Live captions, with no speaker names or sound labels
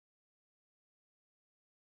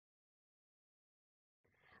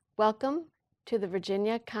Welcome to the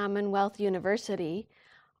Virginia Commonwealth University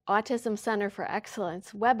Autism Center for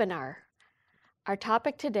Excellence webinar. Our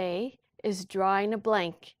topic today is Drawing a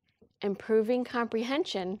Blank, Improving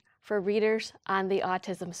Comprehension for Readers on the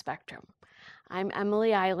Autism Spectrum. I'm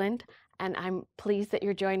Emily Illand, and I'm pleased that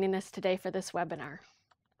you're joining us today for this webinar.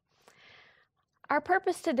 Our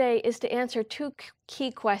purpose today is to answer two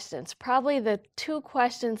key questions, probably the two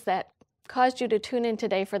questions that caused you to tune in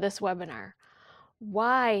today for this webinar.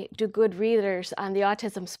 Why do good readers on the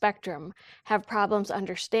autism spectrum have problems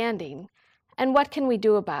understanding, and what can we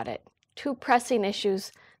do about it? Two pressing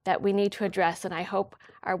issues that we need to address, and I hope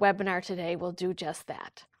our webinar today will do just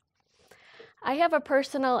that. I have a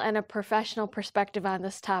personal and a professional perspective on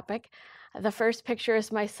this topic. The first picture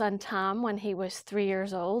is my son Tom when he was 3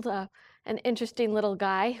 years old, an interesting little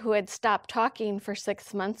guy who had stopped talking for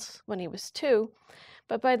 6 months when he was 2.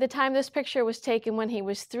 But by the time this picture was taken when he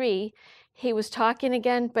was 3, he was talking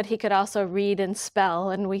again, but he could also read and spell,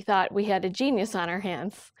 and we thought we had a genius on our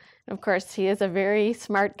hands. And of course, he is a very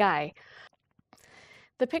smart guy.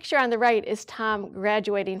 The picture on the right is Tom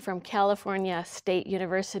graduating from California State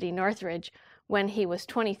University, Northridge, when he was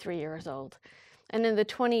 23 years old. And in the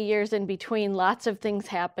 20 years in between, lots of things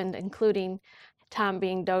happened, including Tom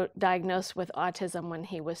being diagnosed with autism when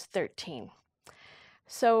he was 13.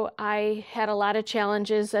 So I had a lot of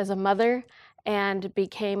challenges as a mother and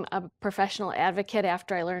became a professional advocate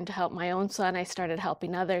after I learned to help my own son. I started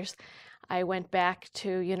helping others. I went back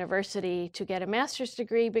to university to get a master's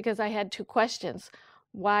degree because I had two questions.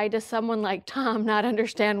 Why does someone like Tom not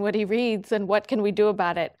understand what he reads, and what can we do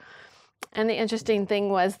about it? And the interesting thing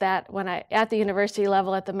was that at the university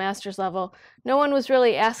level, at the master's level, no one was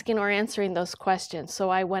really asking or answering those questions.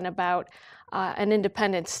 So I went about an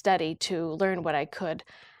independent study to learn what I could.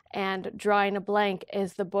 And Drawing a Blank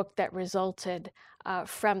is the book that resulted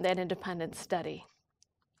from that independent study.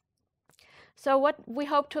 So what we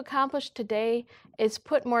hope to accomplish today is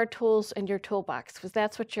put more tools in your toolbox, because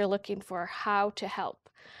that's what you're looking for, how to help.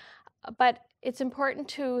 But it's important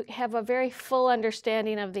to have a very full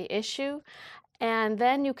understanding of the issue, and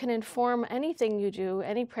then you can inform anything you do,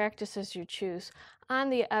 any practices you choose, on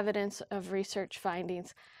the evidence of research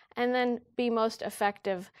findings, and then be most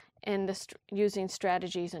effective in using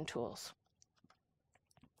strategies and tools.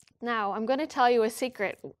 Now, I'm going to tell you a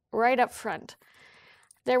secret right up front.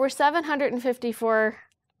 There were 754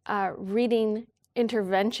 reading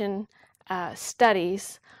intervention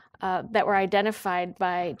studies that were identified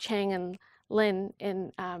by Chang and Lin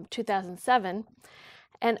in 2007.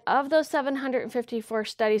 And of those 754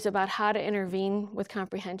 studies about how to intervene with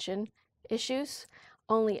comprehension issues,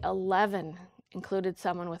 only 11 included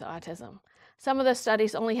someone with autism. Some of the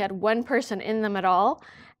studies only had one person in them at all,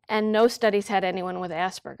 and no studies had anyone with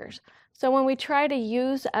Asperger's. So when we try to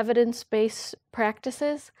use evidence-based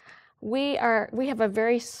practices, we have a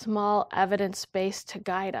very small evidence base to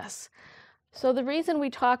guide us. So the reason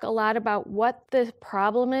we talk a lot about what the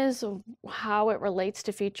problem is, how it relates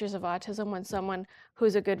to features of autism when someone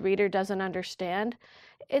who's a good reader doesn't understand,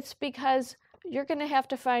 it's because you're going to have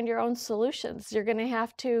to find your own solutions. You're going to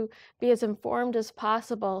have to be as informed as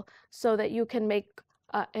possible so that you can make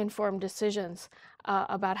informed decisions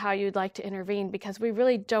about how you'd like to intervene, because we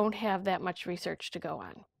really don't have that much research to go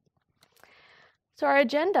on. So our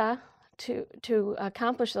agenda to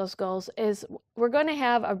accomplish those goals is we're going to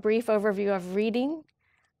have a brief overview of reading,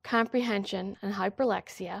 comprehension, and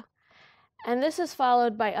hyperlexia. And this is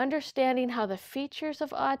followed by understanding how the features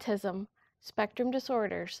of autism spectrum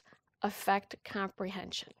disorders affect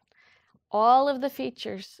comprehension. All of the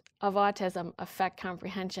features of autism affect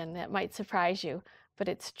comprehension. That might surprise you, but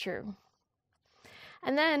it's true.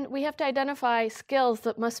 And then we have to identify skills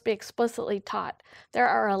that must be explicitly taught. There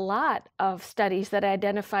are a lot of studies that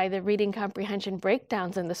identify the reading comprehension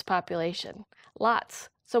breakdowns in this population. Lots.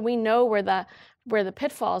 So we know where the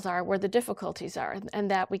pitfalls are, where the difficulties are, and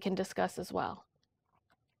that we can discuss as well.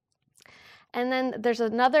 And then there's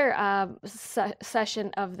another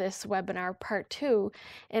session of this webinar, part 2,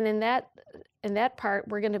 and in that part,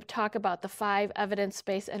 we're going to talk about the 5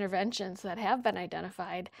 evidence-based interventions that have been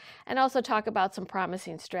identified, and also talk about some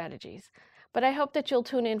promising strategies. But I hope that you'll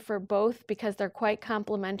tune in for both, because they're quite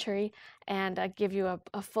complementary and give you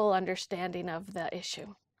a full understanding of the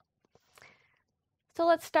issue. So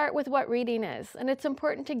let's start with what reading is, and it's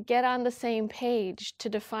important to get on the same page to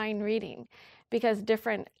define reading, because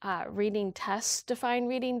different reading tests define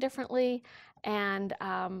reading differently, and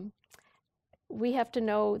we have to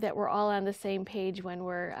know that we're all on the same page when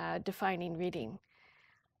we're defining reading.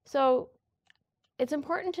 So it's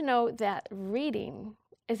important to know that reading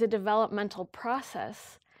is a developmental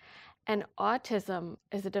process, and autism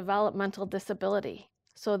is a developmental disability.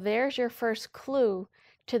 So there's your first clue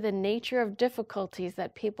to the nature of difficulties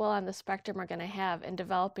that people on the spectrum are going to have in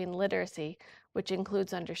developing literacy, which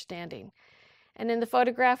includes understanding. And in the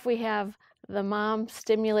photograph, we have the mom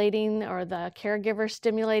stimulating, or the caregiver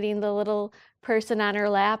stimulating, the little person on her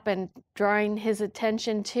lap and drawing his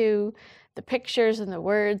attention to the pictures and the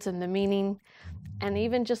words and the meaning. And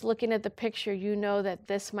even just looking at the picture, you know that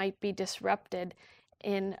this might be disrupted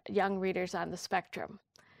in young readers on the spectrum.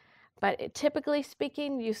 But typically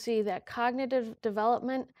speaking, you see that cognitive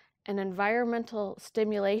development and environmental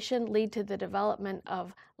stimulation lead to the development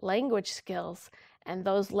of language skills, and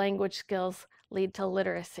those language skills lead to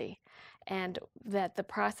literacy, and that the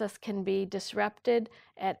process can be disrupted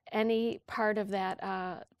at any part of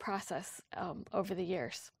that process over the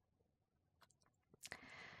years.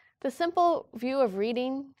 The simple view of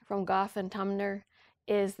reading from Goff and Tumner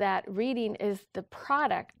is that reading is the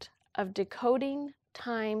product of decoding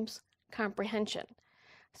times comprehension.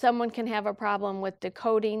 Someone can have a problem with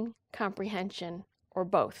decoding, comprehension, or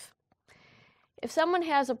both. If someone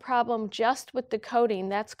has a problem just with decoding,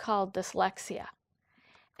 that's called dyslexia.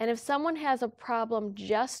 And if someone has a problem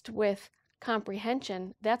just with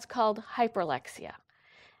comprehension, that's called hyperlexia.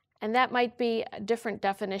 And that might be a different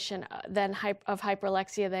definition of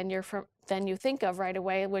hyperlexia than you think of right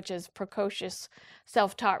away, which is precocious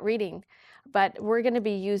self-taught reading. But we're going to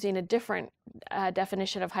be using a different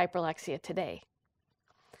definition of hyperlexia today.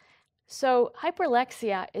 So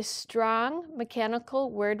hyperlexia is strong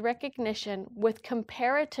mechanical word recognition with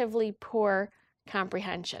comparatively poor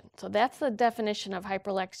comprehension. So that's the definition of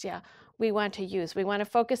hyperlexia we want to use. We want to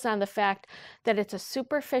focus on the fact that it's a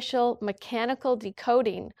superficial mechanical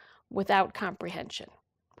decoding without comprehension,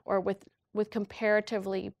 or with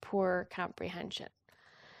comparatively poor comprehension.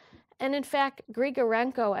 And in fact,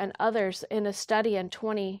 Grigorenko and others in a study in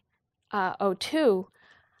 2002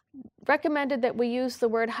 recommended that we use the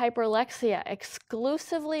word hyperlexia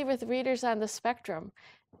exclusively with readers on the spectrum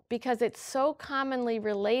because it's so commonly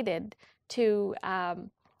related to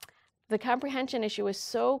the comprehension issue is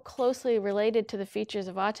so closely related to the features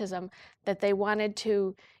of autism that they wanted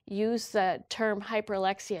to use the term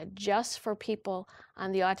hyperlexia just for people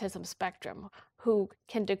on the autism spectrum who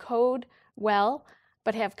can decode well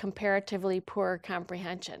but have comparatively poor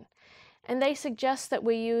comprehension. And they suggest that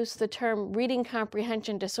we use the term reading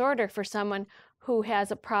comprehension disorder for someone who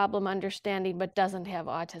has a problem understanding but doesn't have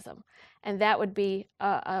autism. And that would be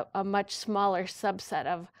a much smaller subset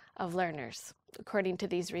of learners, according to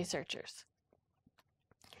these researchers.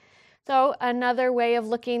 So another way of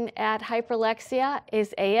looking at hyperlexia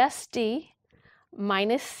is ASD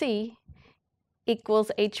minus C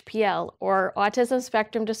equals HPL, or autism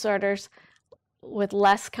spectrum disorders with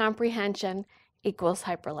less comprehension equals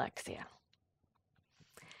hyperlexia.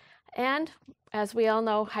 And as we all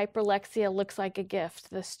know, hyperlexia looks like a gift.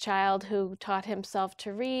 This child who taught himself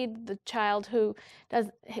to read, the child who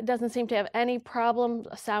doesn't seem to have any problem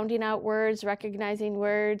sounding out words, recognizing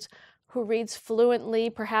words, who reads fluently,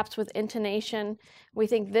 perhaps with intonation, we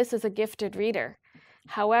think this is a gifted reader.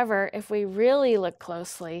 However, if we really look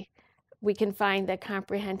closely, we can find that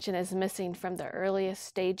comprehension is missing from the earliest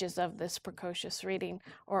stages of this precocious reading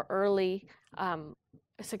or early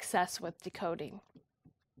success with decoding.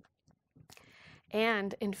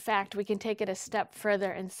 And in fact, we can take it a step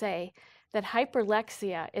further and say that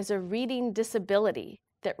hyperlexia is a reading disability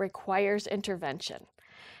that requires intervention.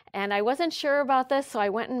 And I wasn't sure about this, so I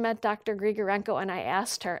went and met Dr. Grigorenko and I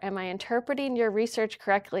asked her, am I interpreting your research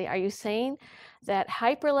correctly? Are you saying that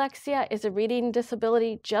hyperlexia is a reading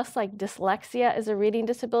disability just like dyslexia is a reading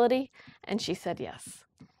disability? And she said yes.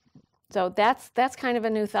 So that's kind of a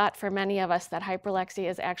new thought for many of us, that hyperlexia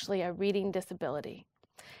is actually a reading disability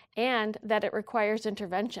and that it requires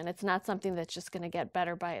intervention. It's not something that's just going to get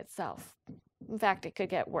better by itself. In fact, it could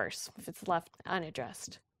get worse if it's left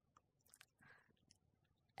unaddressed.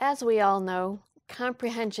 As we all know,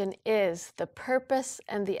 comprehension is the purpose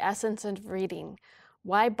and the essence of reading.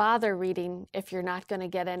 Why bother reading if you're not going to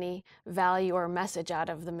get any value or message out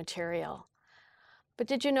of the material? But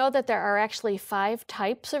did you know that there are actually 5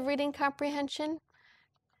 types of reading comprehension?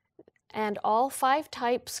 And all 5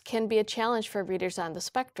 types can be a challenge for readers on the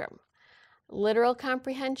spectrum. Literal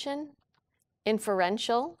comprehension,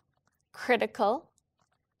 inferential, critical,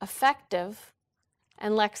 affective,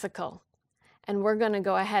 and lexical. And we're going to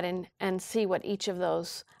go ahead and see what each of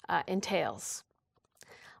those entails.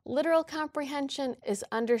 Literal comprehension is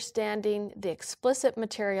understanding the explicit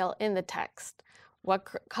material in the text. What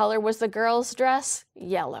color was the girl's dress?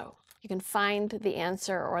 Yellow. You can find the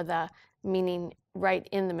answer or the meaning right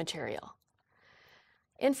in the material.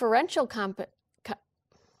 Inferential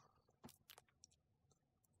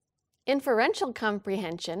Inferential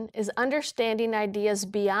comprehension is understanding ideas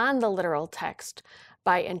beyond the literal text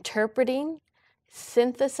by interpreting,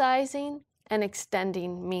 synthesizing, and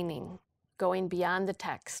extending meaning, going beyond the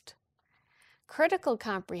text. Critical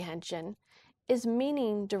comprehension is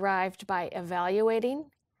meaning derived by evaluating,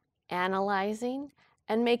 analyzing,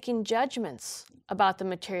 and making judgments about the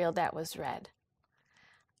material that was read.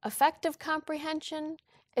 Affective comprehension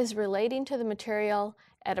is relating to the material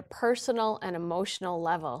at a personal and emotional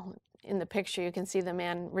level. In the picture, you can see the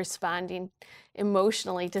man responding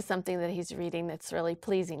emotionally to something that he's reading that's really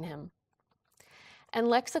pleasing him. And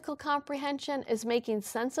lexical comprehension is making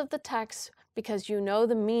sense of the text because you know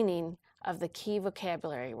the meaning of the key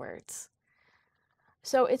vocabulary words.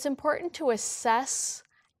 So it's important to assess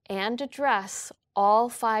and address all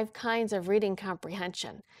 5 kinds of reading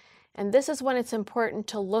comprehension. And this is when it's important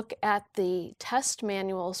to look at the test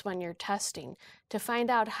manuals when you're testing to find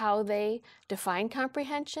out how they define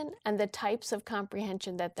comprehension and the types of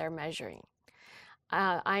comprehension that they're measuring.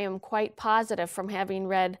 I am quite positive from having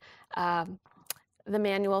read the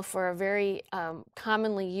manual for a very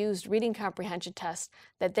commonly used reading comprehension test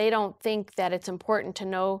that they don't think that it's important to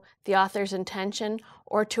know the author's intention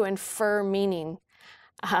or to infer meaning.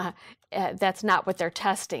 That's not what they're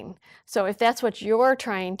testing. So if that's what you're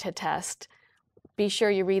trying to test, be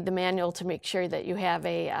sure you read the manual to make sure that you have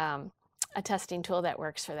a testing tool that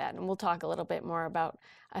works for that. And we'll talk a little bit more about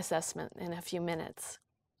assessment in a few minutes.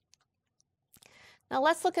 Now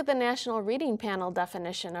let's look at the National Reading Panel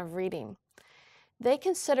definition of reading. They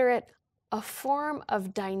consider it a form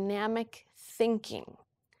of dynamic thinking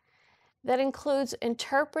that includes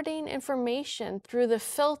interpreting information through the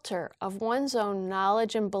filter of one's own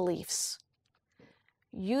knowledge and beliefs,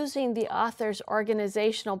 using the author's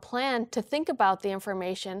organizational plan to think about the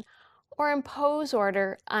information or impose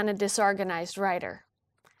order on a disorganized writer.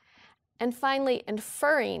 And finally,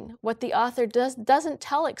 inferring what the author doesn't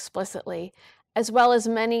tell explicitly, as well as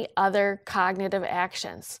many other cognitive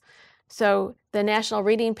actions. So the National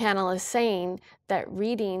Reading Panel is saying that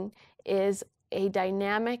reading is a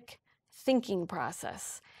dynamic thinking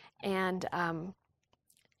process, and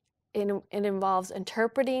it involves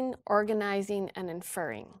interpreting, organizing, and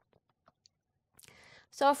inferring.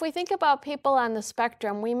 So if we think about people on the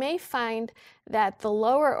spectrum, we may find that the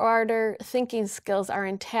lower order thinking skills are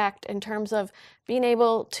intact in terms of being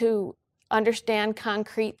able to understand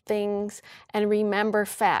concrete things and remember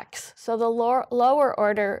facts. So the lower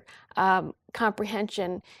order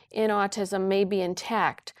comprehension in autism may be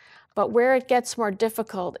intact, but where it gets more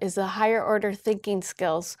difficult is the higher order thinking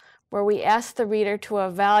skills, where we ask the reader to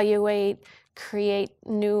evaluate, create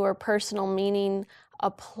new or personal meaning,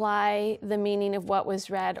 apply the meaning of what was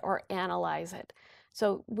read, or analyze it.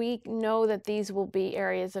 So we know that these will be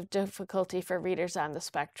areas of difficulty for readers on the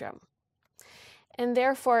spectrum. And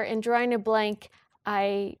therefore, in drawing a blank,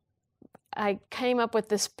 I came up with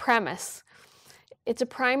this premise. It's a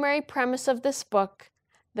primary premise of this book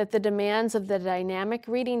that the demands of the dynamic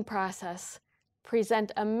reading process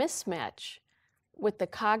present a mismatch with the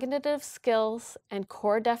cognitive skills and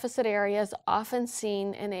core deficit areas often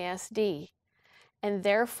seen in ASD, and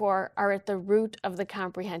therefore are at the root of the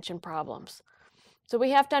comprehension problems. So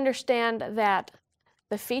we have to understand that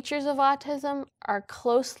the features of autism are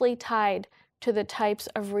closely tied to the types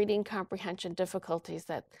of reading comprehension difficulties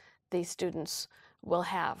that these students will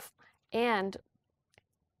have, and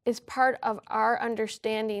is part of our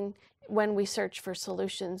understanding when we search for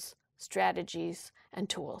solutions, strategies, and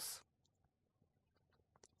tools.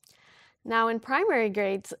 Now in primary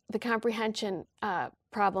grades, the comprehension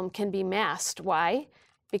problem can be masked. Why?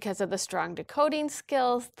 Because of the strong decoding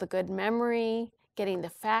skills, the good memory, getting the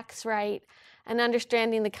facts right, and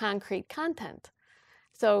understanding the concrete content.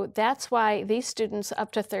 So that's why these students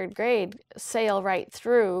up to 3rd grade sail right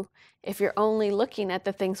through if you're only looking at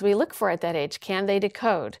the things we look for at that age. Can they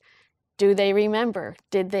decode? Do they remember?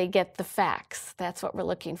 Did they get the facts? That's what we're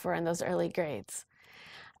looking for in those early grades.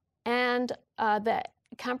 And the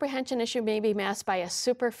comprehension issue may be masked by a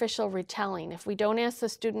superficial retelling. If we don't ask the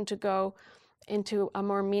student to go into a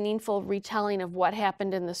more meaningful retelling of what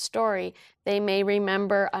happened in the story, they may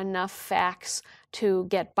remember enough facts to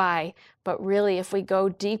get by. But really, if we go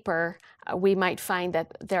deeper, we might find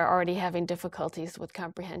that they're already having difficulties with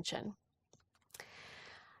comprehension.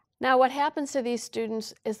 Now, what happens to these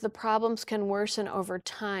students is the problems can worsen over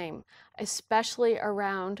time, especially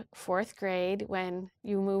around 4th grade when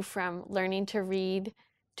you move from learning to read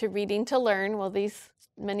to reading to learn. Well,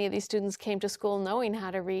 many of these students came to school knowing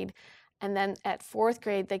how to read, and then at 4th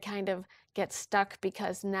grade they kind of get stuck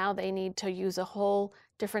because now they need to use a whole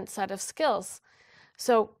different set of skills.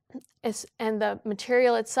 So, and the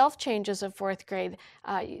material itself changes in fourth grade.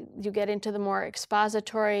 You get into the more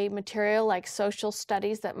expository material like social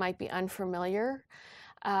studies that might be unfamiliar.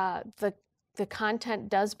 The content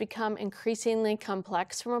does become increasingly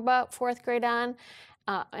complex from about fourth grade on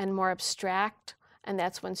and more abstract, and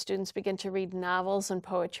that's when students begin to read novels and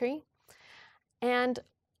poetry. And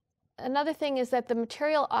another thing is that the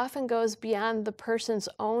material often goes beyond the person's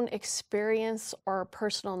own experience or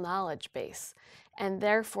personal knowledge base, and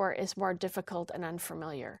therefore is more difficult and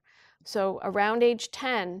unfamiliar. So around age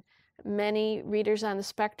 10, many readers on the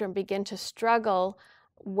spectrum begin to struggle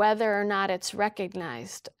whether or not it's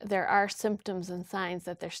recognized. There are symptoms and signs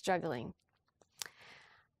that they're struggling.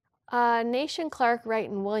 Nation, Clark, Wright,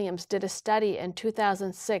 and Williams did a study in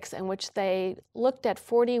 2006 in which they looked at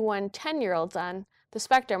 41 10-year-olds on the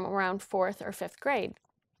spectrum around 4th or 5th grade.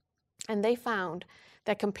 And they found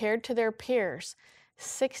that compared to their peers,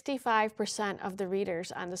 65% of the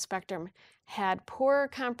readers on the spectrum had poorer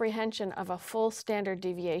comprehension of a full standard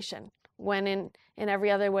deviation, when in every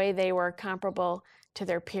other way they were comparable to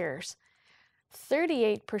their peers.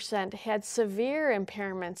 38% had severe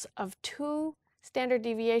impairments of 2 standard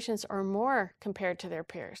deviations or more compared to their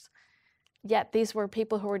peers. Yet these were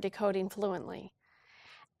people who were decoding fluently.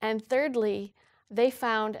 And thirdly, they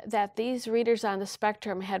found that these readers on the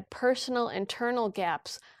spectrum had personal internal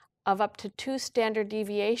gaps of up to 2 standard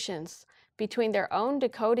deviations between their own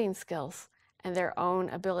decoding skills and their own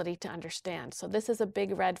ability to understand. So this is a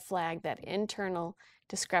big red flag, that internal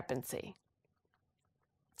discrepancy.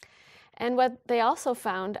 And what they also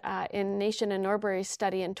found in Nation and Norbury's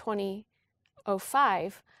study in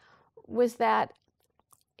 2005 was that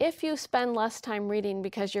if you spend less time reading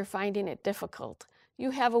because you're finding it difficult,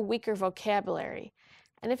 you have a weaker vocabulary.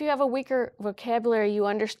 And if you have a weaker vocabulary, you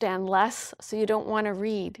understand less, so you don't want to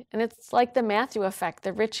read. And it's like the Matthew effect: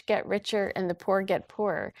 the rich get richer and the poor get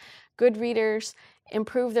poorer. Good readers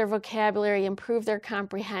improve their vocabulary, improve their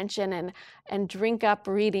comprehension, and drink up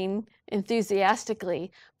reading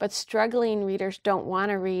enthusiastically. But struggling readers don't want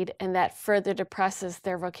to read, and that further depresses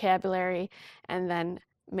their vocabulary and then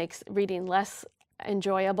makes reading less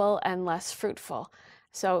enjoyable and less fruitful.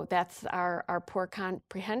 So that's our poor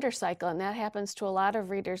comprehender cycle, and that happens to a lot of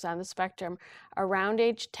readers on the spectrum around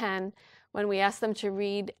age 10 when we ask them to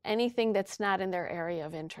read anything that's not in their area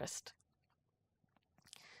of interest.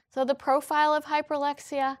 So the profile of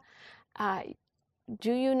hyperlexia,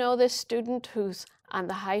 do you know this student who's on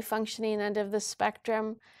the high functioning end of the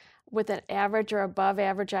spectrum with an average or above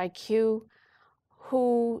average IQ,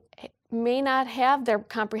 who may not have their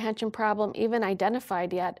comprehension problem even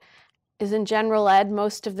identified yet, is in general ed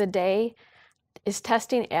most of the day, is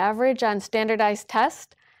testing average on standardized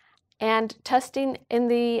tests, and testing in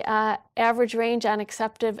the average range on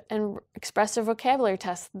acceptive and expressive vocabulary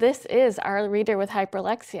tests? This is our reader with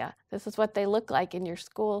hyperlexia. This is what they look like in your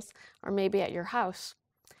schools or maybe at your house.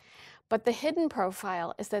 But the hidden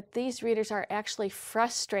profile is that these readers are actually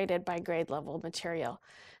frustrated by grade level material.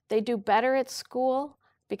 They do better at school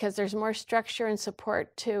because there's more structure and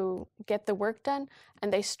support to get the work done,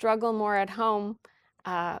 and they struggle more at home,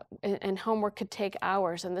 and homework could take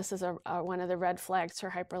hours, and this is one of the red flags for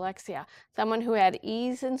hyperlexia. Someone who had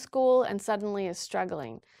ease in school and suddenly is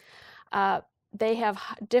struggling. They have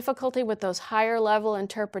difficulty with those higher level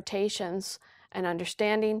interpretations and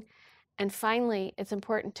understanding. And finally, it's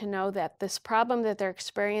important to know that this problem that they're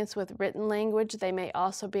experiencing with written language, they may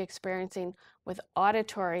also be experiencing with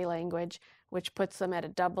auditory language, which puts them at a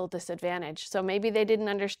double disadvantage. So maybe they didn't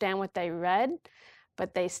understand what they read,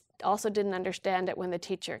 but they also didn't understand it when the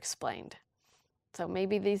teacher explained. So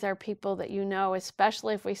maybe these are people that you know,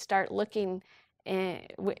 especially if we start looking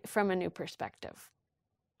from a new perspective.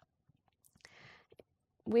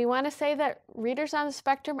 We want to say that readers on the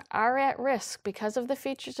spectrum are at risk because of the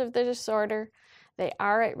features of the disorder. They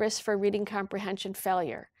are at risk for reading comprehension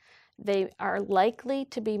failure. They are likely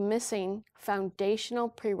to be missing foundational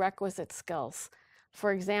prerequisite skills.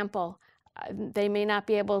 For example, they may not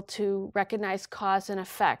be able to recognize cause and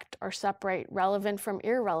effect or separate relevant from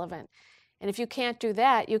irrelevant. And if you can't do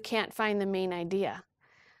that, you can't find the main idea.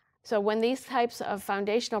 So when these types of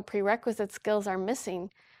foundational prerequisite skills are missing,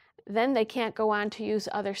 then they can't go on to use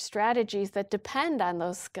other strategies that depend on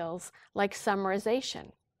those skills, like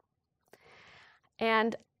summarization.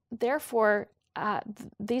 And therefore,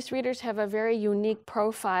 these readers have a very unique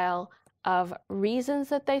profile of reasons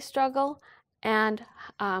that they struggle and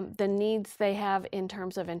the needs they have in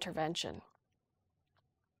terms of intervention.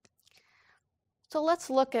 So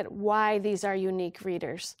let's look at why these are unique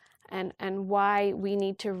readers and why we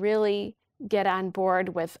need to really get on board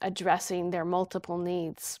with addressing their multiple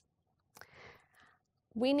needs.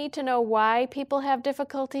 we need to know why people have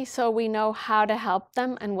difficulty so we know how to help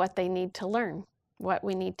them and what they need to learn, what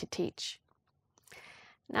we need to teach.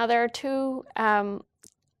 Now, there are two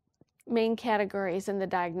main categories in the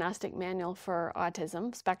diagnostic manual for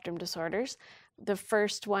autism spectrum disorders. The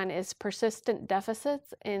first one is persistent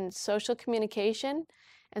deficits in social communication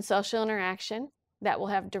and social interaction that will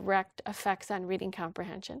have direct effects on reading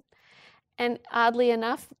comprehension. And oddly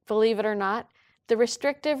enough, believe it or not, the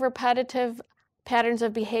restrictive, repetitive patterns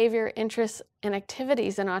of behavior, interests, and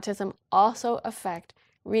activities in autism also affect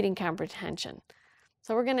reading comprehension.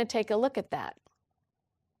 So we're going to take a look at that.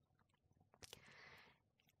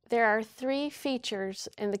 There are three features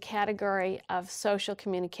in the category of social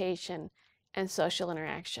communication and social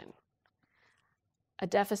interaction. A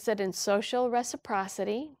deficit in social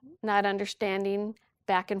reciprocity, not understanding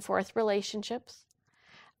back and forth relationships.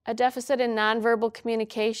 A deficit in nonverbal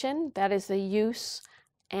communication, that is the use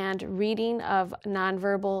and reading of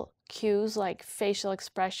nonverbal cues like facial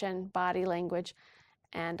expression, body language,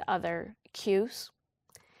 and other cues.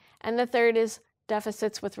 And the third is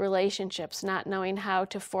deficits with relationships, not knowing how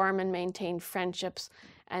to form and maintain friendships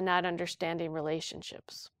and not understanding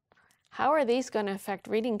relationships. How are these going to affect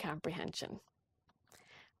reading comprehension?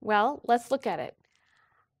 Well, let's look at it.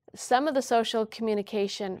 Some of the social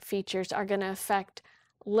communication features are going to affect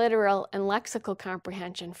literal and lexical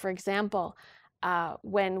comprehension. For example,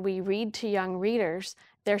 when we read to young readers,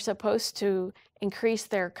 they're supposed to increase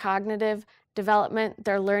their cognitive development,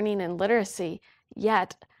 their learning and literacy,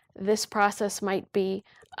 yet this process might be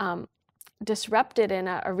disrupted in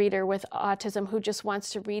a reader with autism who just wants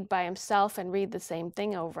to read by himself and read the same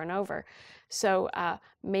thing over and over. So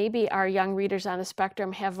maybe our young readers on the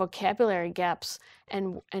spectrum have vocabulary gaps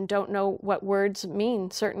and don't know what words mean,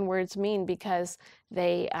 certain words mean, because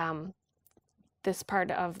they this part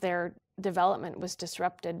of their development was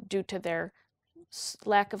disrupted due to their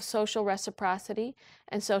lack of social reciprocity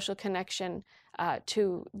and social connection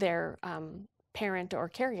to their parent or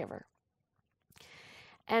caregiver.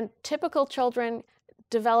 And typical children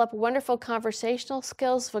develop wonderful conversational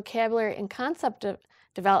skills, vocabulary, and concept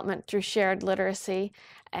development through shared literacy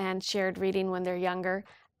and shared reading when they're younger.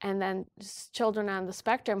 And then children on the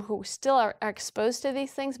spectrum who still are exposed to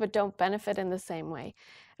these things but don't benefit in the same way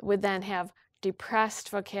would then have depressed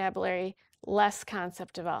vocabulary, less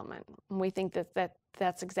concept development. And we think that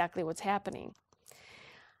that's exactly what's happening.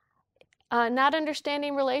 Not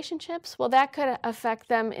understanding relationships, well, that could affect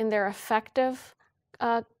them in their affective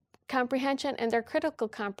comprehension and their critical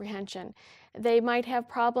comprehension. They might have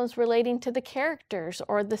problems relating to the characters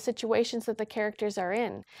or the situations that the characters are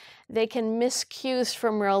in. They can miss cues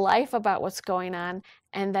from real life about what's going on,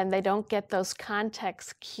 and then they don't get those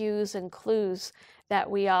context cues and clues that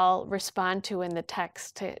we all respond to in the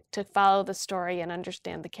text to follow the story and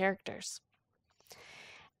understand the characters.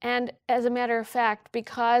 And as a matter of fact,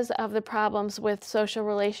 because of the problems with social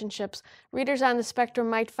relationships, readers on the spectrum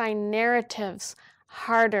might find narratives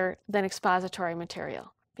harder than expository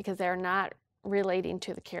material because they're not relating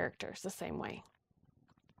to the characters the same way.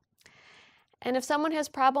 And if someone has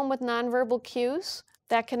problem with nonverbal cues,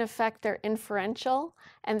 that can affect their inferential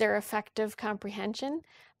and their affective comprehension.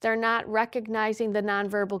 They're not recognizing the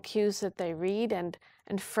nonverbal cues that they read and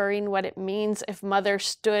inferring what it means if mother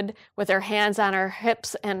stood with her hands on her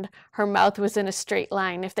hips and her mouth was in a straight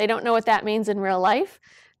line. If they don't know what that means in real life,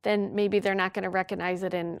 then maybe they're not going to recognize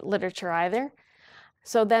it in literature either.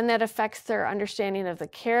 So then that affects their understanding of the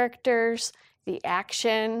characters, the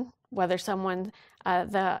action, whether someone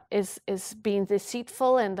is being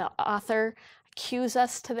deceitful and the author cues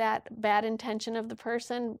us to that bad intention of the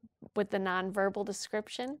person with the nonverbal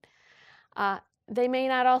description. They may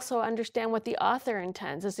not also understand what the author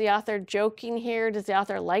intends. Is the author joking here? Does the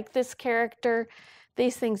author like this character?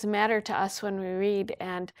 These things matter to us when we read,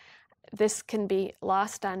 and this can be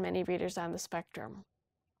lost on many readers on the spectrum.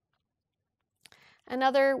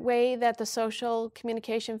 Another way that the social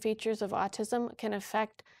communication features of autism can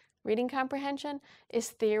affect reading comprehension is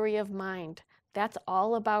theory of mind. That's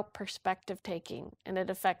all about perspective taking, and it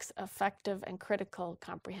affects affective and critical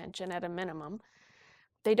comprehension at a minimum.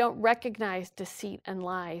 They don't recognize deceit and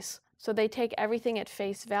lies, so they take everything at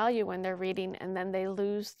face value when they're reading, and then they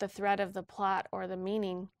lose the thread of the plot or the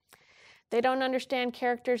meaning. They don't understand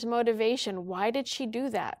characters' motivation. Why did she do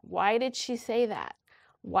that? Why did she say that?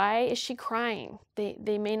 Why is she crying?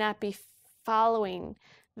 They may not be following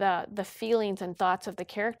the feelings and thoughts of the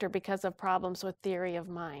character because of problems with theory of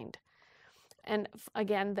mind. And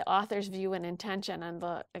again, the author's view and intention, and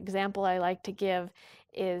the example I like to give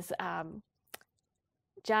is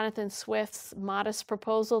Jonathan Swift's modest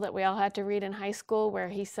proposal that we all had to read in high school, where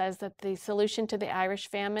he says that the solution to the Irish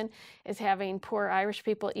famine is having poor Irish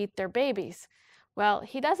people eat their babies. Well,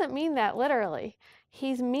 he doesn't mean that literally.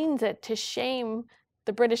 He means it to shame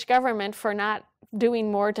the British government for not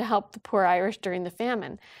doing more to help the poor Irish during the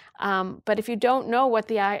famine. But if you don't know what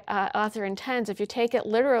the author intends, if you take it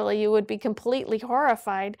literally, you would be completely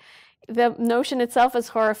horrified. The notion itself is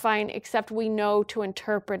horrifying, except we know to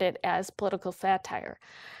interpret it as political satire.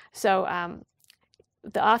 So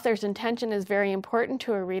the author's intention is very important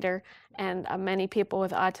to a reader, and many people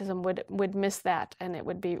with autism would miss that, and it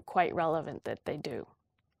would be quite relevant that they do.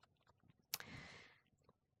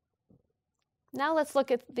 Now let's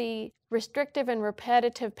look at the restrictive and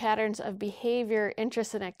repetitive patterns of behavior,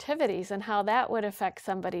 interests, and activities, and how that would affect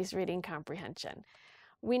somebody's reading comprehension.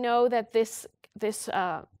 We know that this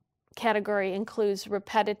category includes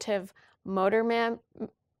repetitive motor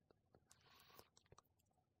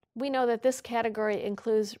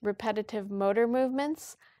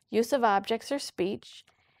movements, use of objects or speech.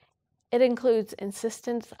 It includes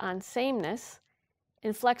insistence on sameness,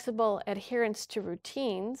 inflexible adherence to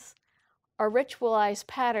routines, or ritualized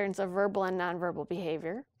patterns of verbal and nonverbal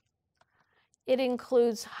behavior. It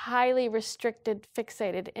includes highly restricted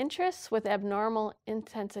fixated interests with abnormal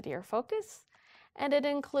intensity or focus, and it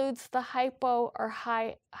includes the hypo or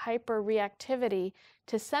hyperreactivity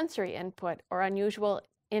to sensory input or unusual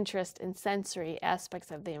interest in sensory aspects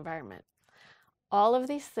of the environment. All of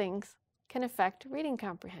these things can affect reading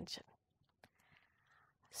comprehension.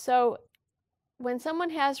 So when someone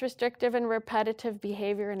has restrictive and repetitive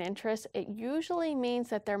behavior and interests, it usually means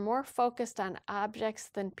that they're more focused on objects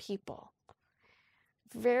than people.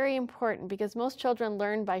 Very important, because most children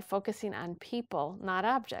learn by focusing on people, not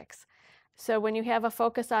objects. So when you have a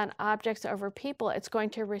focus on objects over people, it's going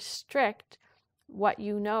to restrict what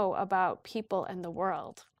you know about people and the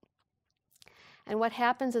world. And what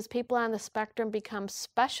happens is people on the spectrum become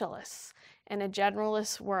specialists in a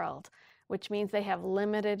generalist world, which means they have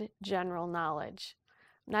limited general knowledge.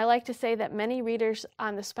 And I like to say that many readers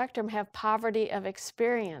on the spectrum have poverty of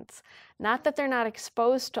experience. Not that they're not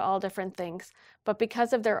exposed to all different things, but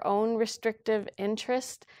because of their own restrictive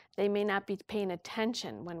interest, they may not be paying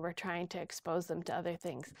attention when we're trying to expose them to other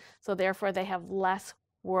things. So therefore, they have less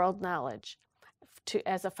world knowledge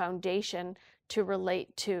as a foundation to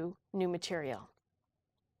relate to new material.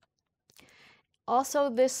 Also,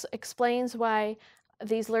 this explains why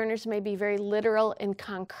these learners may be very literal and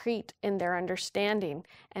concrete in their understanding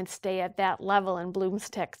and stay at that level in Bloom's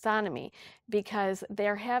taxonomy, because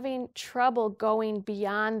they're having trouble going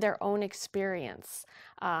beyond their own experience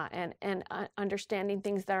and understanding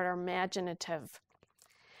things that are imaginative.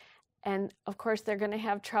 And of course, they're going to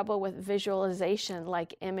have trouble with visualization,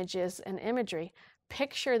 like images and imagery.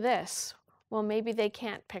 Picture this. Well, maybe they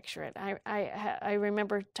can't picture it. I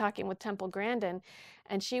remember talking with Temple Grandin,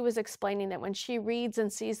 and she was explaining that when she reads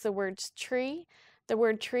and sees the word tree,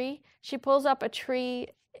 she pulls up a tree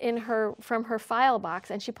from her file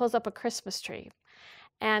box, and she pulls up a Christmas tree.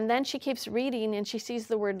 And then she keeps reading, and she sees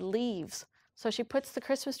the word leaves. So she puts the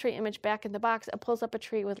Christmas tree image back in the box and pulls up a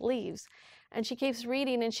tree with leaves. And she keeps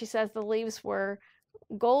reading, and she says the leaves were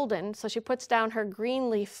golden. So she puts down her green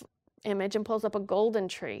leaf image and pulls up a golden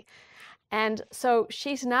tree. And so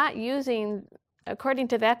she's not using, according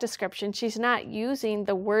to that description, she's not using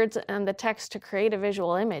the words and the text to create a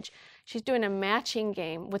visual image. She's doing a matching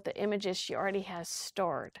game with the images she already has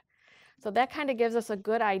stored. So that kind of gives us a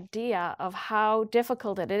good idea of how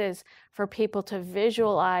difficult it is for people to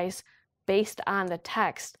visualize based on the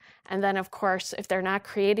text. And then, of course, if they're not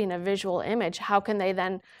creating a visual image, how can they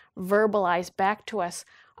then verbalize back to us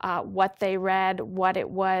what they read, what it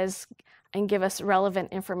was, and give us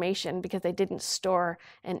relevant information because they didn't store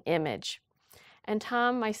an image. And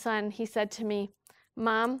Tom, my son, he said to me,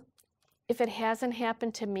 "Mom, if it hasn't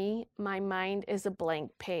happened to me, my mind is a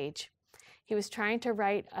blank page." He was trying to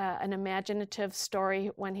write an imaginative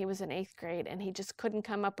story when he was in 8th grade, and he just couldn't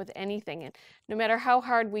come up with anything. And no matter how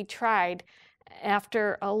hard we tried,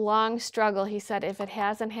 after a long struggle, he said, "If it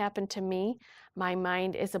hasn't happened to me, my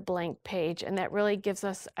mind is a blank page." And that really gives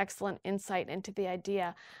us excellent insight into the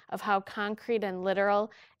idea of how concrete and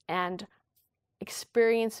literal and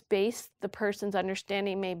experience-based the person's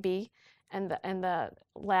understanding may be, and the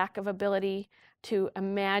lack of ability to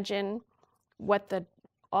imagine what the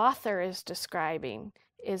author is describing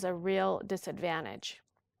is a real disadvantage.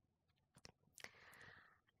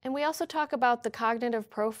 And we also talk about the cognitive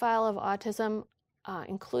profile of autism,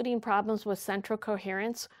 including problems with central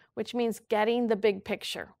coherence, which means getting the big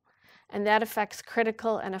picture. And that affects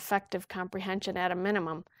critical and effective comprehension at a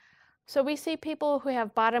minimum. So we see people who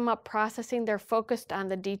have bottom-up processing, they're focused on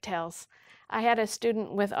the details. I had a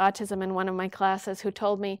student with autism in one of my classes who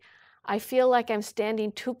told me, I feel like I'm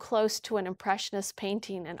standing too close to an impressionist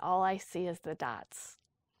painting and all I see is the dots.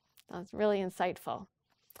 That's really insightful.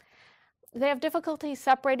 They have difficulty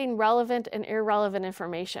separating relevant and irrelevant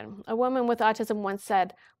information. A woman with autism once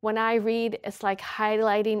said, when I read, it's like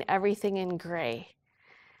highlighting everything in gray.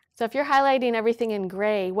 So if you're highlighting everything in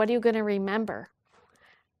gray, what are you going to remember?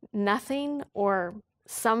 Nothing or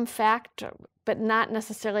some fact, but not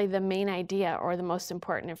necessarily the main idea or the most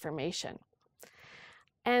important information.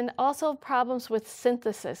 And also problems with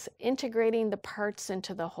synthesis, integrating the parts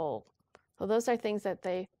into the whole. So those are things that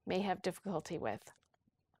they may have difficulty with.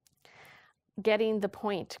 Getting the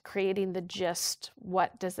point, creating the gist,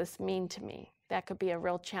 what does this mean to me? That could be a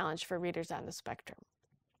real challenge for readers on the spectrum.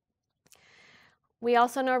 We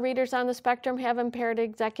also know readers on the spectrum have impaired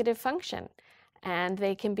executive function, and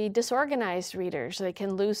they can be disorganized readers. They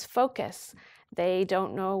can lose focus. They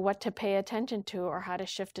don't know what to pay attention to or how to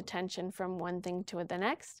shift attention from one thing to the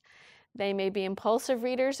next. They may be impulsive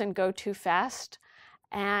readers and go too fast,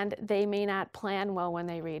 and they may not plan well when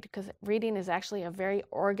they read, because reading is actually a very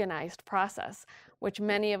organized process, which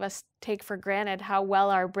many of us take for granted how well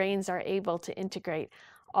our brains are able to integrate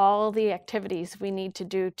all the activities we need to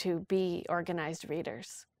do to be organized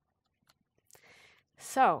readers.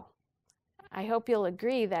 So, I hope you'll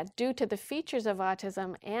agree that due to the features of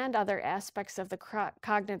autism and other aspects of the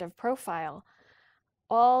cognitive profile,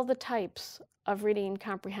 all the types of reading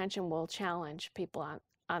comprehension will challenge people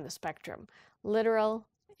on the spectrum: literal,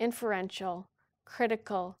 inferential,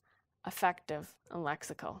 critical, affective, and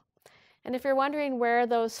lexical. And if you're wondering where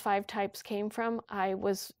those 5 types came from, I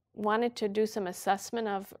wanted to do some assessment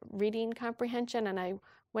of reading comprehension, and I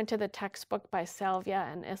went to the textbook by Salvia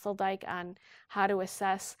and Isseldyk on how to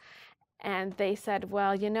assess. And they said,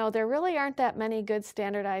 well, you know, there really aren't that many good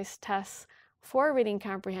standardized tests for reading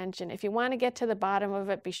comprehension. If you want to get to the bottom of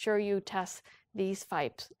it, be sure you test these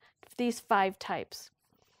 5 types.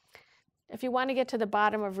 If you want to get to the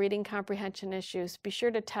bottom of reading comprehension issues, be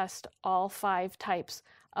sure to test all 5 types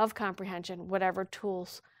of comprehension, whatever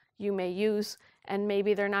tools you may use, and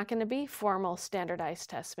maybe they're not going to be formal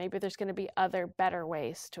standardized tests. Maybe there's going to be other better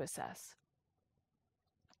ways to assess.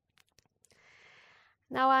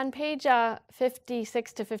 Now on page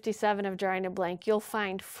 56 to 57 of Drawing a Blank, you'll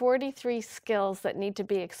find 43 skills that need to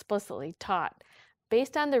be explicitly taught.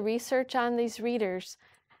 Based on the research on these readers,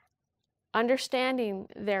 understanding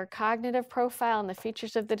their cognitive profile and the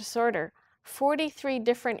features of the disorder, 43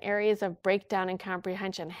 different areas of breakdown and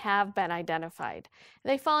comprehension have been identified.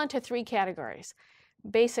 They fall into 3 categories: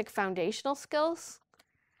 basic foundational skills,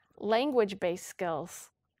 language-based skills,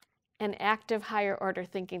 and active higher order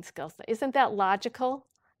thinking skills. Isn't that logical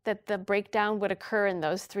that the breakdown would occur in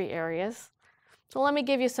those 3 areas? So let me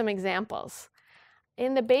give you some examples.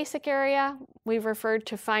 In the basic area, we've referred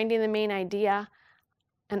to finding the main idea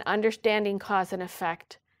and understanding cause and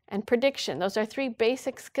effect and prediction. Those are 3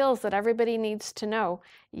 basic skills that everybody needs to know,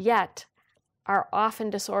 yet are often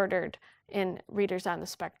disordered in readers on the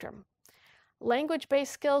spectrum.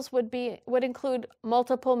 Language-based skills would include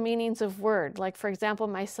multiple meanings of word. Like, for example,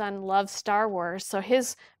 my son loves Star Wars, so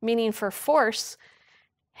his meaning for force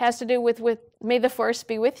has to do with may the force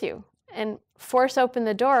be with you. And force open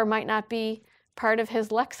the door might not be part of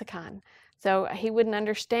his lexicon. So he wouldn't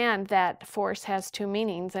understand that force has 2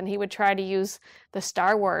 meanings, and he would try to use the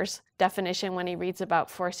Star Wars definition when he reads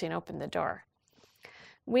about forcing open the door.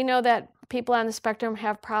 We know that people on the spectrum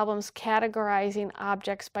have problems categorizing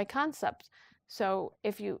objects by concepts. So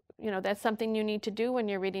if that's something you need to do when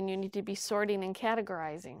you're reading, you need to be sorting and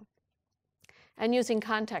categorizing and using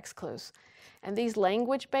context clues. And these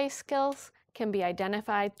language-based skills can be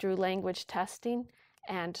identified through language testing,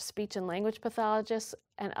 and speech and language pathologists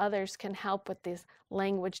and others can help with this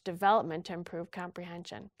language development to improve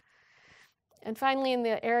comprehension. And finally, in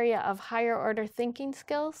the area of higher order thinking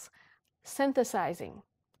skills, synthesizing,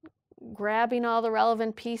 grabbing all the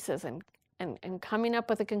relevant pieces and coming up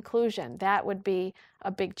with a conclusion, that would be a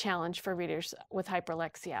big challenge for readers with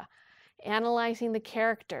hyperlexia. Analyzing the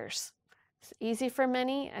characters, it's easy for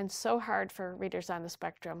many and so hard for readers on the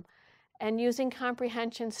spectrum. And using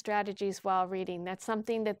comprehension strategies while reading. That's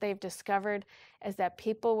something that they've discovered, is that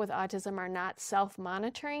people with autism are not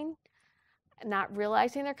self-monitoring, not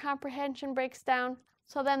realizing their comprehension breaks down,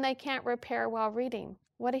 so then they can't repair while reading.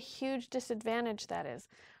 What a huge disadvantage that is.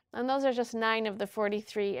 And those are just 9 of the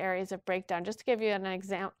 43 areas of breakdown, just to give you an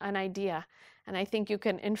idea. And I think you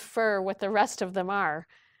can infer what the rest of them are.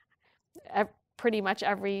 Pretty much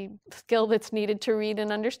every skill that's needed to read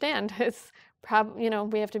and understand is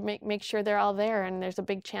we have to make sure they're all there, and there's a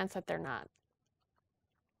big chance that they're not.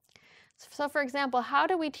 So for example, how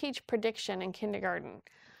do we teach prediction in kindergarten?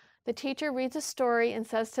 The teacher reads a story and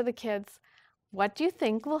says to the kids, "What do you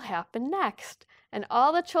think will happen next?" And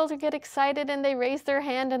all the children get excited and they raise their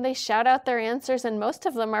hand and they shout out their answers, and most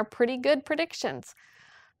of them are pretty good predictions.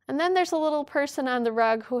 And then there's a little person on the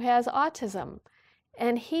rug who has autism,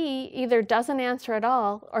 and he either doesn't answer at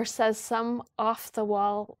all or says some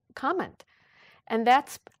off-the-wall comment. And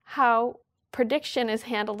that's how prediction is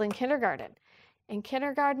handled in kindergarten. In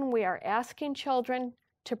kindergarten, we are asking children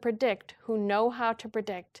to predict who know how to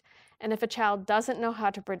predict. And if a child doesn't know how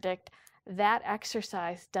to predict, that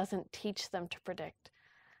exercise doesn't teach them to predict.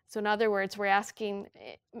 So in other words, we're asking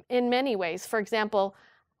in many ways. For example,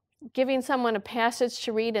 giving someone a passage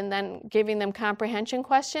to read and then giving them comprehension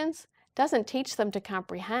questions doesn't teach them to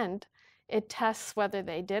comprehend. It tests whether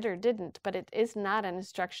they did or didn't, but it is not an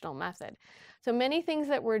instructional method. So many things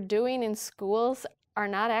that we're doing in schools are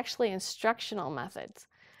not actually instructional methods.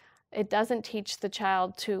 It doesn't teach the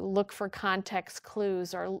child to look for context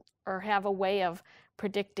clues or have a way of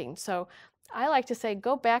predicting. So I like to say,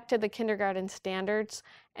 go back to the kindergarten standards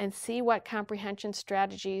and see what comprehension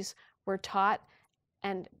strategies were taught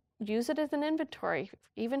and use it as an inventory.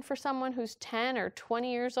 Even for someone who's 10 or 20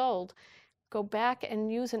 years old, go back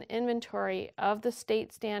and use an inventory of the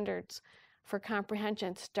state standards for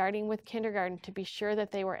comprehension, starting with kindergarten, to be sure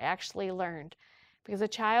that they were actually learned. Because a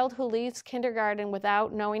child who leaves kindergarten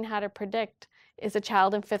without knowing how to predict is a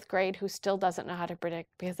child in 5th grade who still doesn't know how to predict,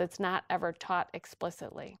 because it's not ever taught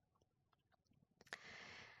explicitly.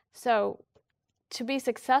 So to be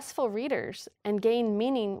successful readers and gain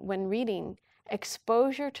meaning when reading,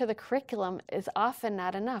 exposure to the curriculum is often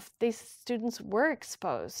not enough. These students were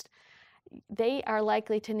exposed. They are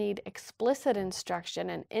likely to need explicit instruction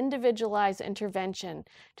and individualized intervention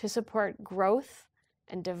to support growth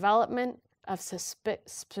and development of specific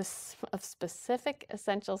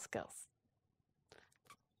essential skills.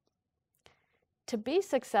 To be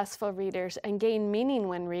successful readers and gain meaning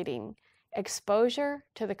when reading, exposure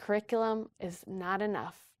to the curriculum is not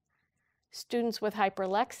enough. Students with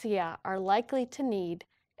hyperlexia are likely to need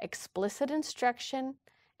explicit instruction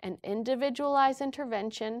and individualized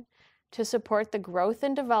intervention to support the growth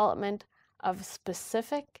and development of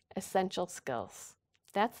specific essential skills.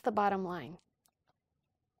 That's the bottom line.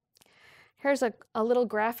 Here's a little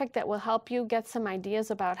graphic that will help you get some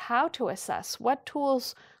ideas about how to assess what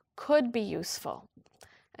tools could be useful.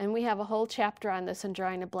 And we have a whole chapter on this in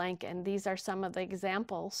Drawing a Blank, and these are some of the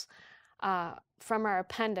examples from our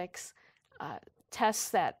appendix, tests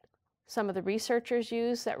that some of the researchers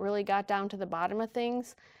use that really got down to the bottom of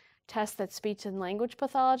things, tests that speech and language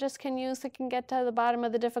pathologists can use that can get to the bottom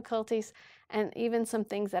of the difficulties, and even some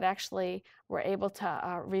things that actually were able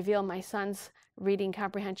to reveal my son's reading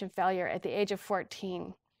comprehension failure at the age of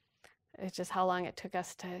 14. It's just how long it took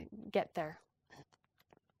us to get there.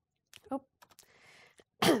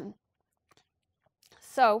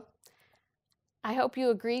 So I hope you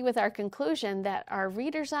agree with our conclusion that our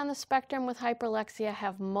readers on the spectrum with hyperlexia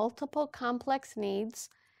have multiple complex needs.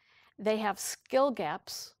 They have skill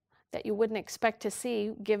gaps that you wouldn't expect to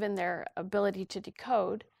see given their ability to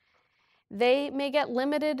decode. They may get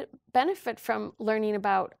limited benefit from learning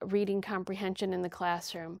about reading comprehension in the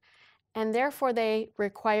classroom, and therefore they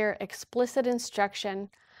require explicit instruction,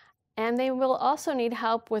 and they will also need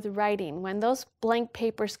help with writing. When those blank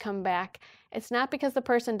papers come back, it's not because the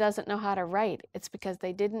person doesn't know how to write, it's because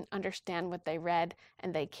they didn't understand what they read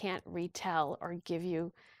and they can't retell or give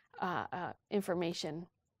you information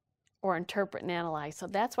or interpret and analyze. So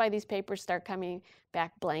that's why these papers start coming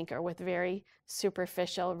back blank or with very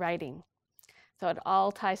superficial writing. So it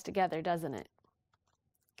all ties together, doesn't it?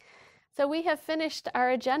 So we have finished our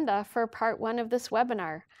agenda for part 1 of this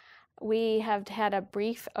webinar. We have had a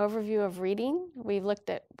brief overview of reading. We've looked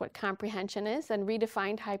at what comprehension is and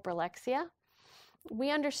redefined hyperlexia. We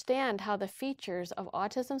understand how the features of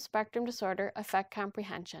autism spectrum disorder affect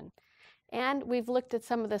comprehension. And we've looked at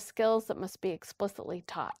some of the skills that must be explicitly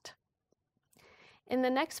taught. In the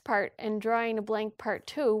next part, in Drawing a Blank Part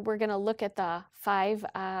 2, we're going to look at the 5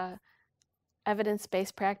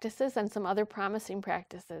 evidence-based practices and some other promising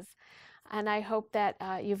practices. And I hope that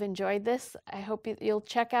you've enjoyed this. I hope you'll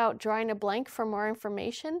check out Drawing a Blank for more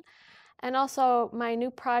information. And also, my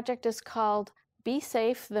new project is called Be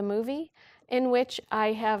Safe, the Movie, in which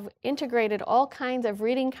I have integrated all kinds of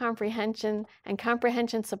reading comprehension and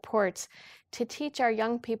comprehension supports to teach our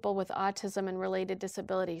young people with autism and related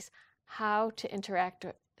disabilities how to interact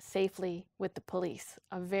safely with the police,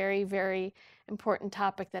 a very, very important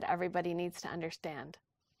topic that everybody needs to understand.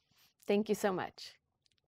 Thank you so much.